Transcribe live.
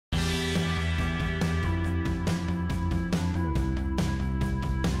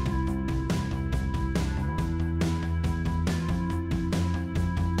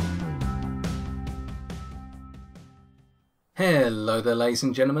Hello there ladies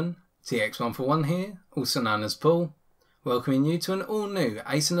and gentlemen, TX141 here, also known as Paul, welcoming you to an all new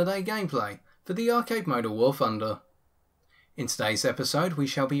Ace in the Day gameplay for the arcade mode of War Thunder. In today's episode we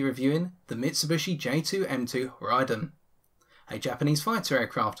shall be reviewing the Mitsubishi J2M2 Raiden, a Japanese fighter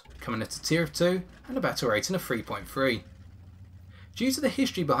aircraft coming at a tier of 2 and a battle rating of 3.3. Due to the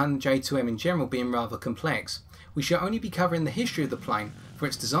history behind the J2M in general being rather complex, we shall only be covering the history of the plane for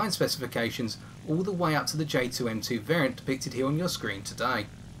its design specifications all the way up to the J2M2 variant depicted here on your screen today.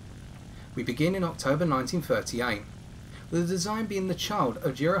 We begin in October 1938, with the design being the child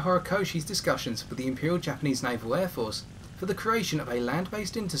of Jiro Horikoshi's discussions with the Imperial Japanese Naval Air Force for the creation of a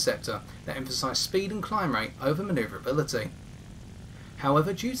land-based interceptor that emphasised speed and climb rate over manoeuvrability.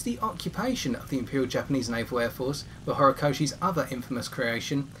 However, due to the occupation of the Imperial Japanese Naval Air Force with Horikoshi's other infamous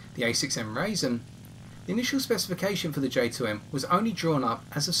creation, the A6M Raiden, the initial specification for the J2M was only drawn up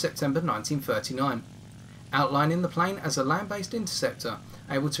as of September 1939, outlining the plane as a land-based interceptor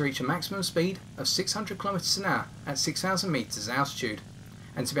able to reach a maximum speed of 600 km an hour at 6,000 meters altitude,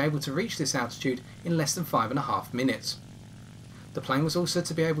 and to be able to reach this altitude in less than 5.5 minutes. The plane was also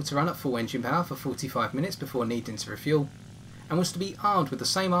to be able to run at full engine power for 45 minutes before needing to refuel, and was to be armed with the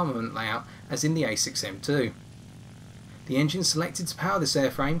same armament layout as in the A6M2. The engine selected to power this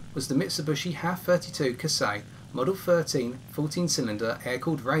airframe was the Mitsubishi HAF-32 Kasei Model 13 14-cylinder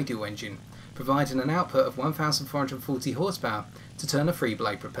air-cooled radial engine, providing an output of 1,440 horsepower to turn a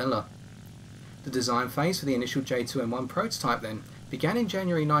 3-blade propeller. The design phase for the initial J2M1 prototype then began in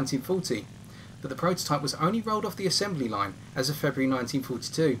January 1940, but the prototype was only rolled off the assembly line as of February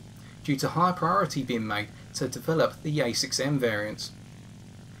 1942, due to high priority being made to develop the A6M variants.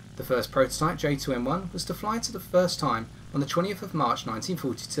 The first prototype, J2M1, was to fly for the first time on the 20th of March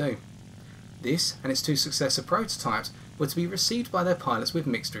 1942. This and its two successor prototypes were to be received by their pilots with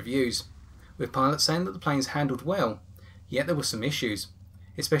mixed reviews, with pilots saying that the planes handled well, yet there were some issues,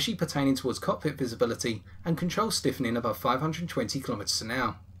 especially pertaining towards cockpit visibility and control stiffening above 520 km an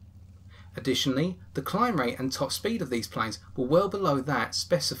hour. Additionally, the climb rate and top speed of these planes were well below that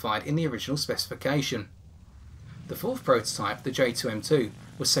specified in the original specification. The fourth prototype, the J2M2,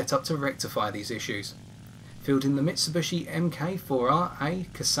 was set up to rectify these issues, fielding the Mitsubishi Mk4RA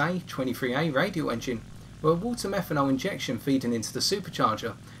Kasei 23A radial engine with a water methanol injection feeding into the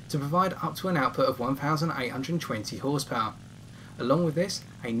supercharger to provide up to an output of 1,820 horsepower. Along with this,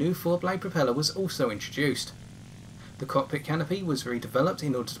 a new 4-blade propeller was also introduced. The cockpit canopy was redeveloped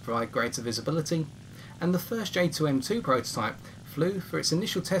in order to provide greater visibility, and the first J2M2 prototype flew for its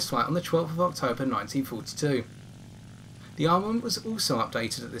initial test flight on the 12th of October 1942. The armament was also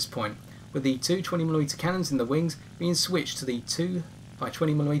updated at this point, with the two 20mm cannons in the wings being switched to the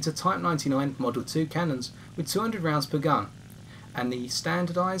 2x20mm Type 99 Model 2 cannons with 200 rounds per gun, and the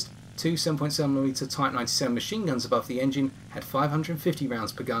standardised two 7.7mm Type 97 machine guns above the engine had 550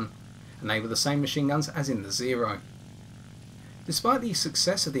 rounds per gun, and they were the same machine guns as in the Zero. Despite the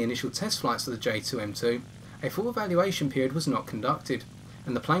success of the initial test flights of the J2M2, a full evaluation period was not conducted,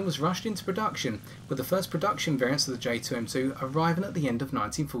 and the plane was rushed into production, with the first production variants of the J2M2 arriving at the end of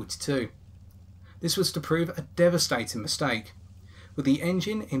 1942. This was to prove a devastating mistake, with the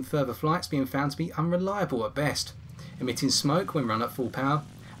engine in further flights being found to be unreliable at best, emitting smoke when run at full power,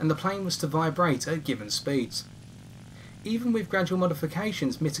 and the plane was to vibrate at given speeds. Even with gradual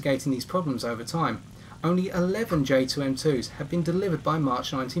modifications mitigating these problems over time, only 11 J2M2s had been delivered by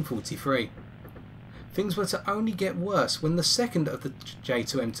March 1943. Things were to only get worse when the second of the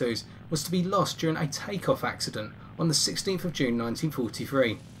J2M2s was to be lost during a takeoff accident on the 16th of June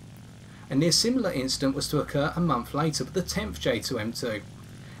 1943. A near similar incident was to occur a month later with the 10th J2M2,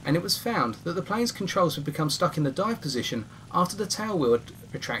 and it was found that the plane's controls would become stuck in the dive position after the tail wheel had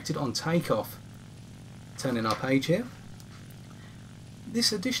retracted on takeoff. Turning our page here.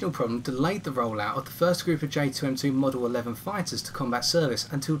 This additional problem delayed the rollout of the first group of J2M2 Model 11 fighters to combat service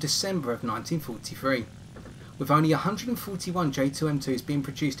until December of 1943, with only 141 J2M2s being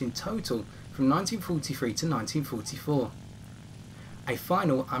produced in total from 1943 to 1944. A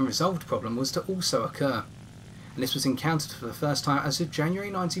final unresolved problem was to also occur, and this was encountered for the first time as of January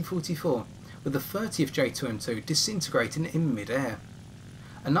 1944, with the 30th J2M2 disintegrating in mid-air.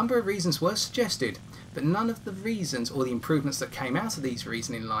 A number of reasons were suggested, but none of the reasons or the improvements that came out of these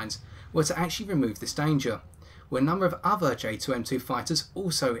reasoning lines were to actually remove this danger, with a number of other J2M2 fighters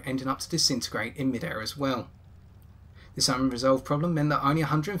also ending up to disintegrate in mid-air as well. This unresolved problem meant that only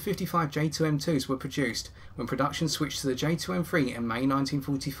 155 J2M2s were produced when production switched to the J2M3 in May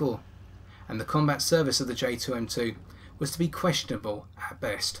 1944, and the combat service of the J2M2 was to be questionable at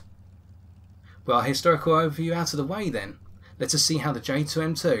best. With our historical overview out of the way then, let us see how the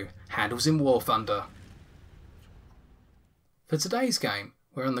J2M2 handles in War Thunder. For today's game,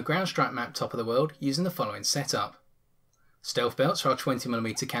 we're on the ground strike map top of the world using the following setup. Stealth belts for our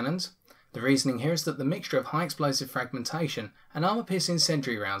 20mm cannons. The reasoning here is that the mixture of high explosive fragmentation and armour-piercing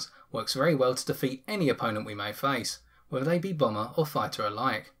incendiary rounds works very well to defeat any opponent we may face, whether they be bomber or fighter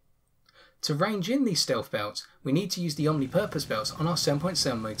alike. To range in these stealth belts, we need to use the Omni-purpose belts on our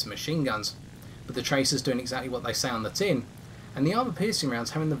 7.7mm machine guns, with the tracers doing exactly what they say on the tin, and the armour-piercing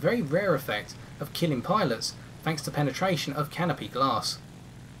rounds having the very rare effect of killing pilots thanks to penetration of canopy glass.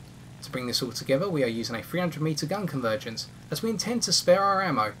 To bring this all together, we are using a 300m gun convergence, as we intend to spare our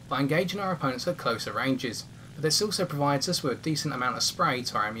ammo by engaging our opponents at closer ranges, but this also provides us with a decent amount of spray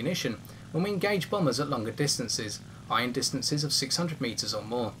to our ammunition when we engage bombers at longer distances, i.e. distances of 600m or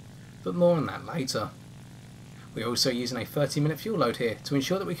more, but more on that later. We are also using a 30-minute fuel load here to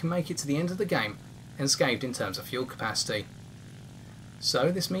ensure that we can make it to the end of the game unscathed in terms of fuel capacity.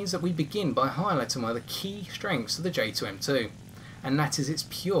 So this means that we begin by highlighting one of the key strengths of the J2M2, and that is its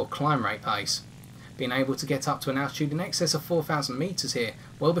pure climb rate pace. Being able to get up to an altitude in excess of 4,000 metres here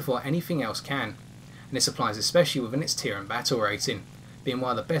well before anything else can, and this applies especially within its tier and battle rating, being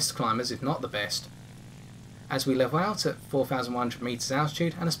one of the best climbers if not the best. As we level out at 4,100 metres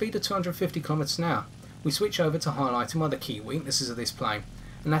altitude and a speed of 250 km an hour, we switch over to highlighting one of the key weaknesses of this plane,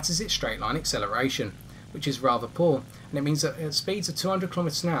 and that is its straight line acceleration, which is rather poor, and it means that at speeds of 200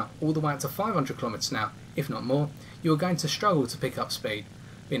 km an hour all the way up to 500 km an hour, if not more, you are going to struggle to pick up speed,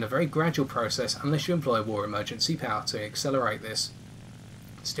 being a very gradual process unless you employ war emergency power to accelerate this.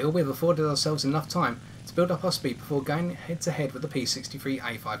 Still, we have afforded ourselves enough time to build up our speed before going head to head with the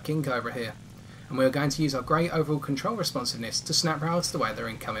P63A5 King Cobra here, and we are going to use our great overall control responsiveness to snap round to the way they're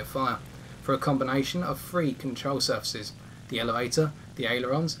incoming fire, for a combination of 3 control surfaces: the elevator, the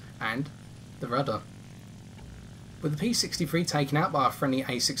ailerons and the rudder. With the P63 taken out by our friendly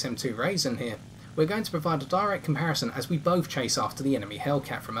A6M2 Raiden here, we're going to provide a direct comparison as we both chase after the enemy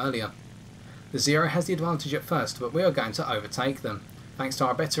Hellcat from earlier. The Zero has the advantage at first, but we are going to overtake them, thanks to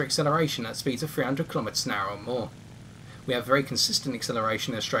our better acceleration at speeds of 300 km an hour or more. We have very consistent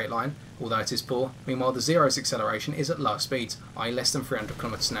acceleration in a straight line, although it is poor. Meanwhile, the Zero's acceleration is at low speeds, i.e. less than 300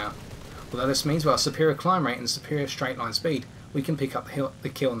 km an hour. Although this means with our superior climb rate and superior straight line speed, we can pick up the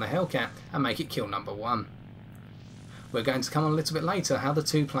kill on the Hellcat and make it kill number 1. We're going to come on a little bit later how the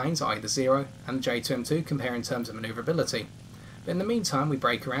two planes, i.e. the Zero and the J2M2, compare in terms of manoeuvrability. But in the meantime, we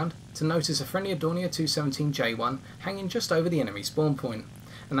break around to notice a friendly Dornier 217J1 hanging just over the enemy spawn point,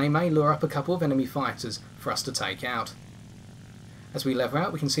 and they may lure up a couple of enemy fighters for us to take out. As we level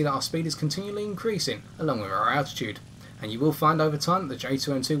out, we can see that our speed is continually increasing along with our altitude, and you will find over time that the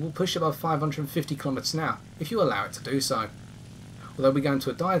J2M2 will push above 550 km an hour if you allow it to do so. Although we go into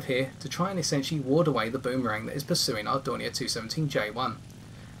a dive here to try and essentially ward away the boomerang that is pursuing our Dornier 217J1,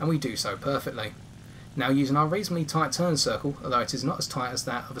 and we do so perfectly. Now using our reasonably tight turn circle, although it is not as tight as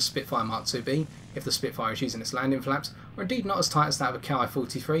that of a Spitfire Mark IIB if the Spitfire is using its landing flaps, or indeed not as tight as that of a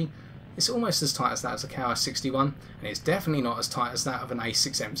KI-43, it's almost as tight as that as a KI-61, and it's definitely not as tight as that of an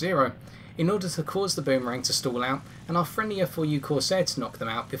A6M0, in order to cause the boomerang to stall out and our friendly F4U Corsair to knock them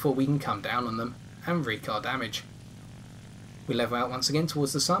out before we can come down on them and wreak our damage. We level out once again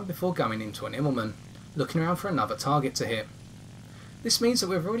towards the sun before going into an Immelmann, looking around for another target to hit. This means that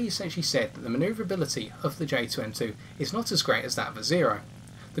we've already essentially said that the manoeuvrability of the J2M2 is not as great as that of a Zero.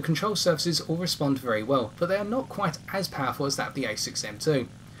 The control surfaces all respond very well, but they are not quite as powerful as that of the A6M2.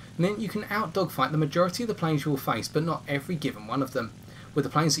 And then you can out-dogfight the majority of the planes you will face, but not every given one of them, with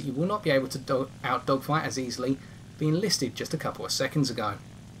the planes that you will not be able to out-dogfight as easily being listed just a couple of seconds ago.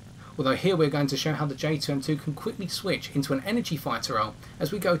 Although here we're going to show how the J2M2 can quickly switch into an energy fighter role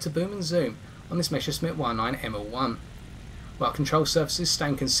as we go to boom and zoom on this Messerschmitt 19 ML1. While control surfaces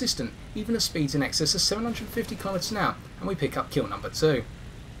staying consistent even at speeds in excess of 750 km an hour, and we pick up kill number 2.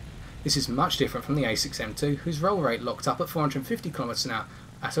 This is much different from the A6M2, whose roll rate locked up at 450 km an hour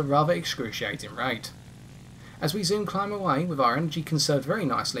at a rather excruciating rate. As we zoom climb away with our energy conserved very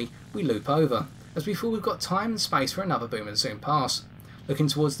nicely, we loop over, as we feel we've got time and space for another boom and zoom pass. Looking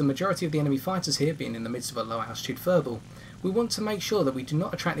towards the majority of the enemy fighters here being in the midst of a low altitude furball, we want to make sure that we do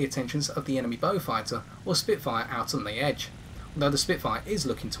not attract the attentions of the enemy Beaufighter or Spitfire out on the edge, although the Spitfire is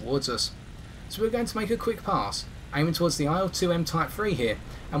looking towards us. So we're going to make a quick pass, aiming towards the IL-2M Type 3 here,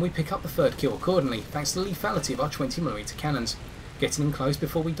 and we pick up the third kill accordingly thanks to the lethality of our 20mm cannons, getting in close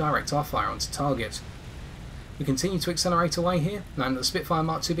before we direct our fire onto target. We continue to accelerate away here, knowing that the Spitfire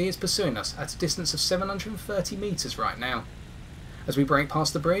Mark IIB is pursuing us at a distance of 730 metres right now. As we break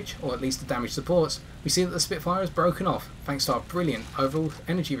past the bridge, or at least the damaged supports, we see that the Spitfire is broken off thanks to our brilliant overall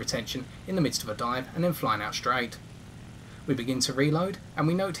energy retention in the midst of a dive and then flying out straight. We begin to reload, and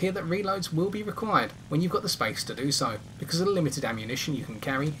we note here that reloads will be required when you've got the space to do so, because of the limited ammunition you can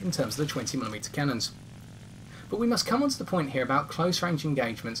carry in terms of the 20mm cannons. But we must come on to the point here about close range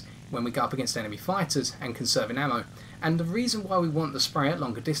engagements when we go up against enemy fighters and conserving ammo, and the reason why we want the spray at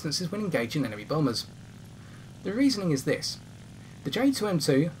longer distances when engaging enemy bombers. The reasoning is this: the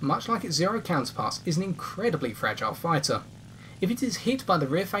J2M2, much like its Zero counterparts, is an incredibly fragile fighter. If it is hit by the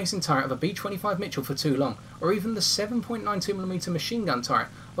rear-facing turret of a B-25 Mitchell for too long, or even the 7.92mm machine gun turret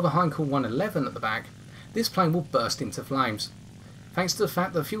of a Heinkel 111 at the back, this plane will burst into flames. Thanks to the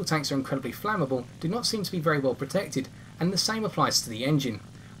fact that the fuel tanks are incredibly flammable, do not seem to be very well protected, and the same applies to the engine,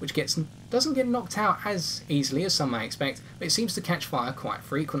 which doesn't get knocked out as easily as some may expect, but it seems to catch fire quite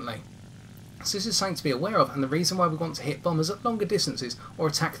frequently. So this is something to be aware of, and the reason why we want to hit bombers at longer distances or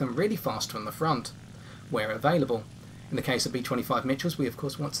attack them really fast from the front, where available. In the case of B-25 Mitchells, we of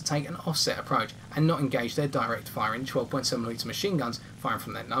course want to take an offset approach and not engage their direct firing 12.7mm machine guns firing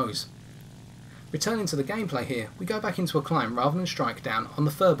from their nose. Returning to the gameplay here, we go back into a climb rather than strike down on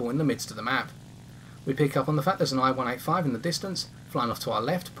the furball in the midst of the map. We pick up on the fact there's an I-185 in the distance, flying off to our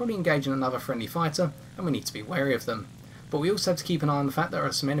left, probably engaging another friendly fighter, and we need to be wary of them. But we also have to keep an eye on the fact there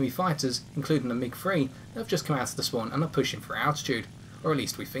are some enemy fighters, including the MiG-3, that have just come out of the spawn and are pushing for altitude, or at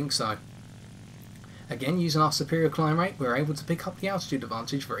least we think so. Again, using our superior climb rate, we're able to pick up the altitude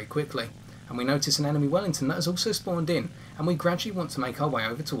advantage very quickly, and we notice an enemy Wellington that has also spawned in, and we gradually want to make our way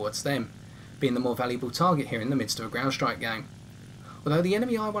over towards them, being the more valuable target here in the midst of a ground strike game. Although the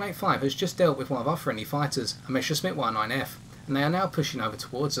enemy I-185 has just dealt with one of our friendly fighters, a Messerschmitt 19F, and they are now pushing over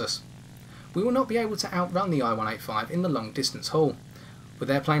towards us. We will not be able to outrun the I-185 in the long distance haul, with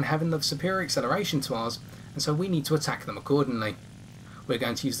their plane having the superior acceleration to ours, and so we need to attack them accordingly. We're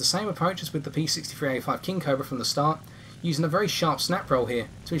going to use the same approach as with the P63A5 King Cobra from the start, using a very sharp snap roll here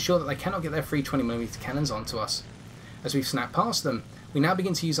to ensure that they cannot get their free 20mm cannons onto us. As we've snapped past them, we now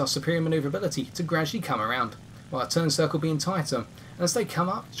begin to use our superior manoeuvrability to gradually come around, while our turn circle being tighter, and as they come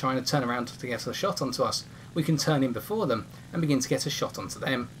up trying to turn around to get a shot onto us, we can turn in before them and begin to get a shot onto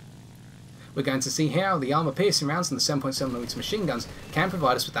them. We're going to see here how the armour piercing rounds and the 7.7mm machine guns can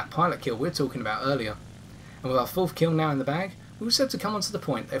provide us with that pilot kill we were talking about earlier. And with our fourth kill now in the bag, we also have to come on to the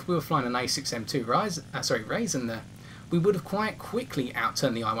point that if we were flying an A6M2 Raiden there, we would have quite quickly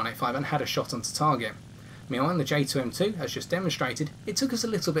outturned the I-185 and had a shot onto target. Meanwhile, in the J2M2, as just demonstrated, it took us a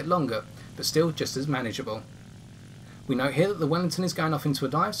little bit longer, but still just as manageable. We note here that the Wellington is going off into a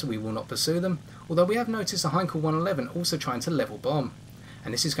dive, so we will not pursue them, although we have noticed a Heinkel 111 also trying to level bomb,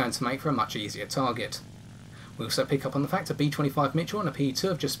 and this is going to make for a much easier target. We also pick up on the fact a B-25 Mitchell and a P-2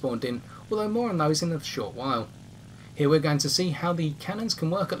 have just spawned in, although more on those in a short while. Here we're going to see how the cannons can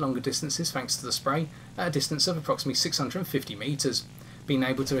work at longer distances thanks to the spray at a distance of approximately 650 metres, being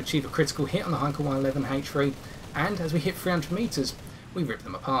able to achieve a critical hit on the Heinkel 111 H3, and as we hit 300 metres, we rip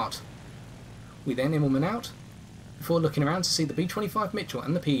them apart. We then in woman out, before looking around to see the B-25 Mitchell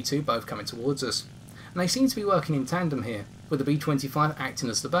and the P-2 both coming towards us. And they seem to be working in tandem here, with the B-25 acting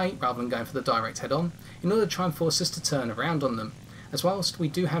as the bait rather than going for the direct head-on, in order to try and force us to turn around on them, as whilst we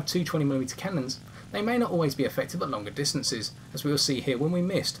do have two 20mm cannons, they may not always be effective at longer distances, as we will see here when we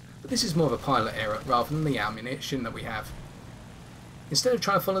missed, but this is more of a pilot error rather than the ammunition that we have. Instead of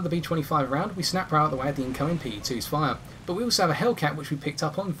trying to follow the B-25 around, we snap right out of the way of the incoming P-2's fire, but we also have a Hellcat which we picked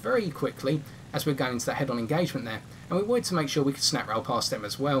up on very quickly as we're going into that head-on engagement there, and we wanted to make sure we could snap rail past them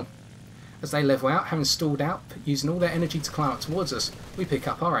as well. As they level out, having stalled out, using all their energy to climb up towards us, we pick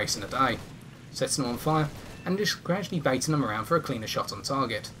up our ace in a day, setting them on fire, and just gradually baiting them around for a cleaner shot on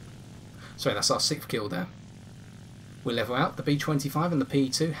target. So that's our 6th kill there. We level out, the B-25 and the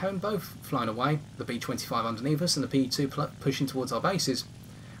P-2 having both flown away, the B-25 underneath us and the P-2 pushing towards our bases,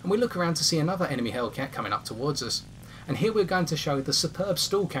 and we look around to see another enemy Hellcat coming up towards us. And here we're going to show the superb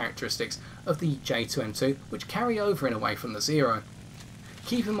stall characteristics of the J2M2, which carry over in a way from the Zero.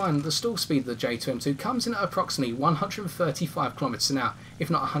 Keep in mind that the stall speed of the J2M2 comes in at approximately 135 km an hour,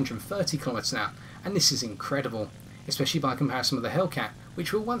 if not 130 km an hour, and this is incredible, especially by comparison with the Hellcat,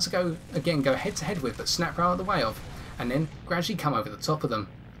 which we'll once again go head to head with but snap right out of the way of, and then gradually come over the top of them.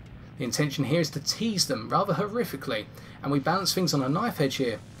 The intention here is to tease them rather horrifically, and we balance things on a knife edge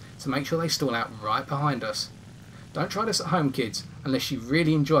here to make sure they stall out right behind us. Don't try this at home, kids, unless you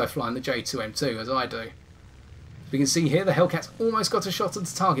really enjoy flying the J2M2 as I do. We can see here the Hellcats almost got a shot at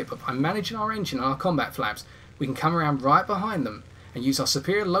the target, but by managing our engine and our combat flaps, we can come around right behind them and use our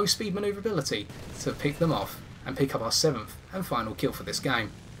superior low speed manoeuvrability to pick them off and pick up our 7th and final kill for this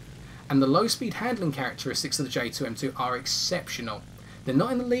game. And the low speed handling characteristics of the J2M2 are exceptional. They're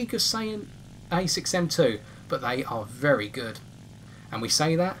not in the league of saying A6M2, but they are very good. And we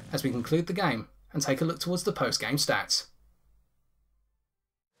say that as we conclude the game and take a look towards the post game stats.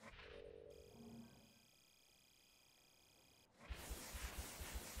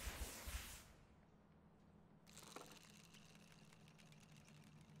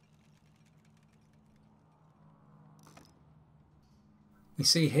 We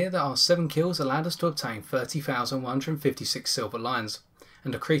see here that our 7 kills allowed us to obtain 30,156 silver lions,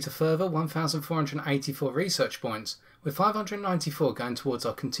 and accrete a further 1,484 research points, with 594 going towards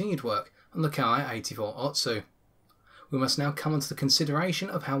our continued work on the Ki-84 Otsu. We must now come on to the consideration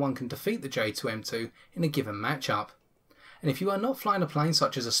of how one can defeat the J2M2 in a given matchup. And if you are not flying a plane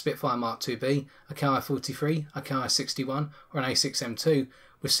such as a Spitfire Mark IIB, a Ki-43, a Ki-61 or an A6M2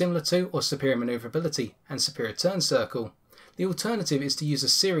 with similar to or superior manoeuvrability and superior turn circle, the alternative is to use a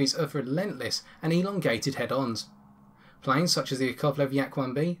series of relentless and elongated head-ons. Planes such as the Yakovlev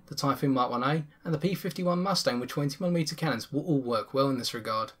Yak-1B, the Typhoon Mark 1A and the P-51 Mustang with 20mm cannons will all work well in this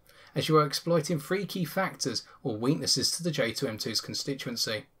regard, as you are exploiting 3 key factors or weaknesses to the J2M2's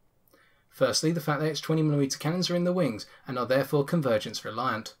constituency. Firstly, the fact that its 20mm cannons are in the wings and are therefore convergence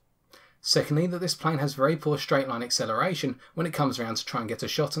reliant. Secondly, that this plane has very poor straight line acceleration when it comes around to try and get a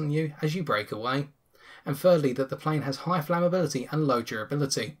shot on you as you break away. And thirdly, that the plane has high flammability and low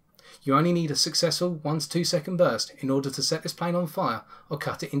durability. You only need a successful 1 to 2 second burst in order to set this plane on fire or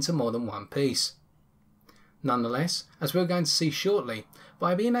cut it into more than one piece. Nonetheless, as we're going to see shortly,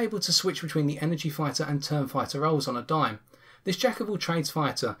 by being able to switch between the energy fighter and turn fighter roles on a dime, this jack-of-all-trades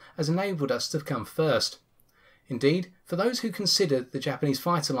fighter has enabled us to come first. Indeed, for those who consider the Japanese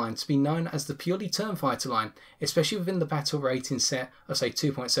fighter line to be known as the purely turn fighter line, especially within the battle rating set of say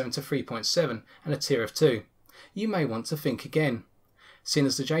 2.7 to 3.7 and a tier of 2, you may want to think again, seeing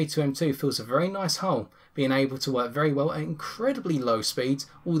as the J2M2 fills a very nice hole, being able to work very well at incredibly low speeds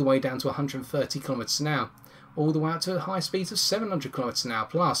all the way down to 130 km an hour, all the way up to high speeds of 700 km an hour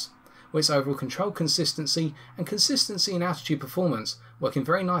plus, with its overall control consistency and consistency in altitude performance working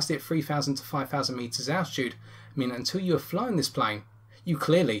very nicely at 3,000 to 5,000 meters altitude, meaning until you have flown this plane, you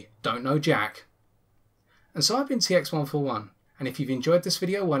clearly don't know jack. And so I've been TX141, and if you've enjoyed this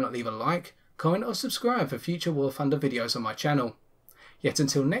video, why not leave a like, comment or subscribe for future War Thunder videos on my channel. Yet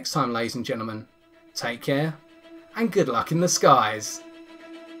until next time, ladies and gentlemen, take care and good luck in the skies.